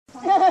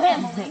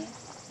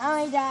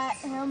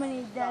How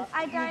many does?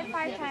 I died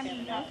 5 times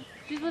in that.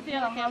 She's with the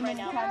other camera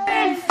now.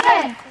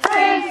 Princeton!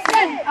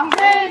 Princeton!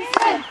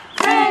 Princeton!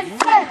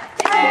 Princeton!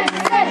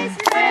 Princeton!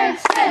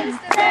 Princeton!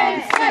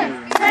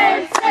 Princeton!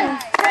 Princeton!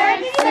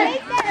 Princeton!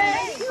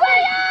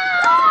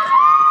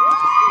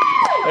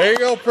 There you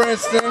go,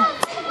 Princeton.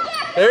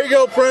 There you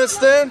go,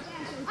 Princeton.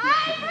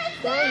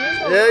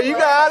 Yeah, you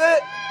got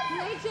it.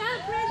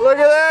 Look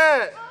at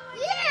that.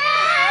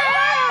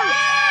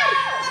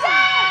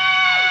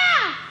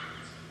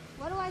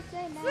 What do I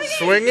say now?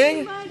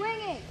 Swinging.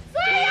 Swinging.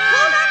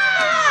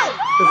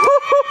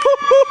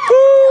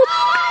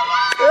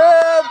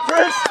 Yeah,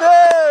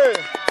 Princeton.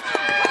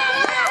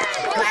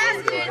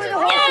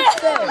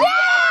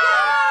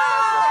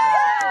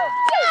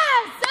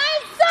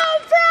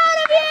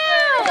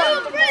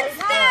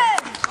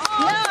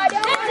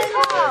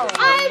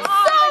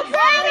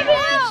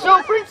 So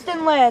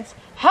Princeton lads,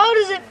 how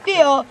does it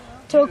feel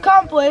to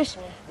accomplish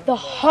the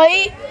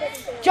height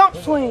jump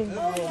swing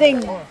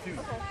thing?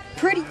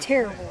 Pretty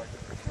terrible.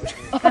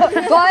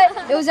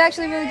 But it was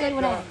actually really good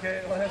when I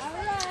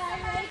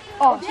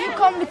Oh, if you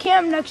come to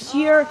camp next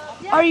year,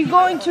 are you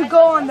going to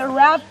go on the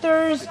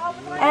rafters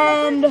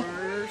and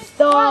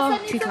the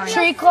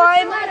tree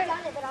climb?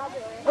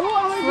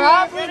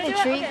 probably the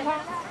tree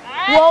climb.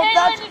 Well,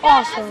 that's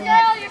awesome.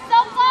 You're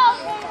so close.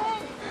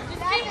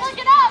 Just keep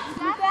looking up.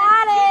 You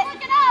got it. Keep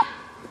looking up.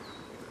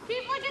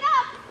 Keep looking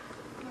up.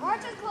 Or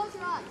just close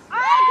your eyes. All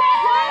right,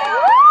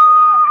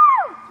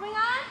 Swing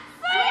on.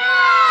 Swing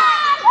on.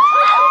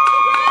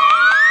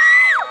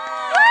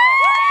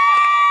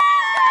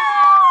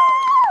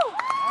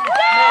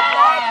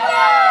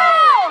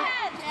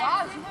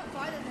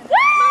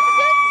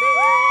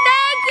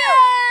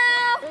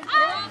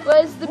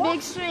 Was the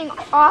big swing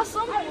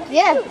awesome?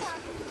 Yeah.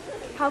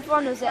 How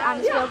fun was it on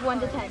a scale of 1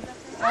 to 10?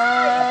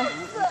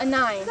 A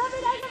 9.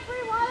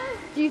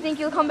 Do you think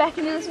you'll come back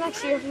and do this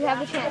next year if you have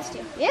the chance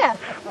to? Yeah.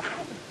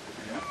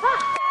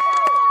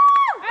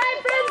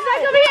 Alright, friends,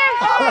 back over here.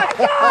 Oh my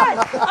god!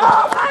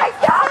 Oh my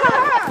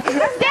god!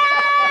 Yeah,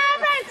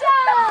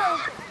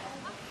 Rachel!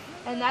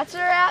 And that's a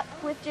wrap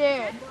with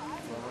Jared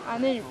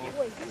on the interview.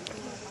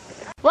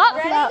 Well,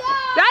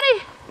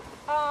 ready?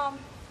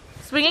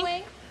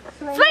 Swinging.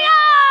 Swing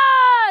on!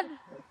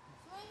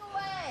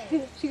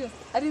 She goes,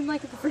 I didn't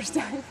like it the first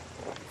time.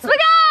 Swing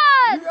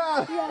on!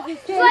 Swing on!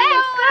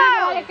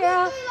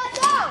 Girl.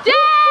 Yeah!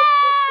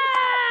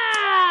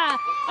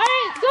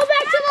 Alright, go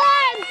back to the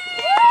line!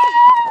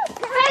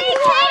 Hey,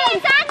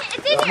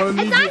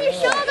 it's on your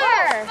shoulder.